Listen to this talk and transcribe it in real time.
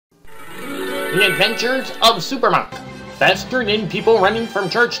The Adventures of Supermonk. Faster than people running from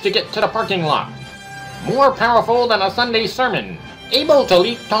church to get to the parking lot. More powerful than a Sunday sermon. Able to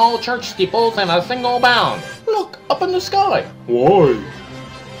leap tall church steeples in a single bound. Look, up in the sky. Why?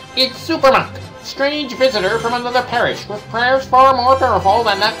 It's Supermonk, strange visitor from another parish with prayers far more powerful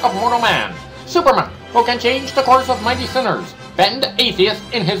than that of mortal man. Supermonk, who can change the course of mighty sinners, bend atheists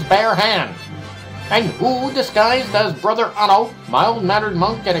in his bare hand. And who, disguised as Brother Otto, mild-mannered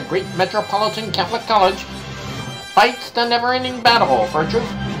monk at a great metropolitan Catholic college, fights the never-ending battle for truth,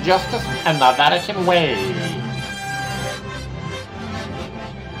 justice, and the Vatican way.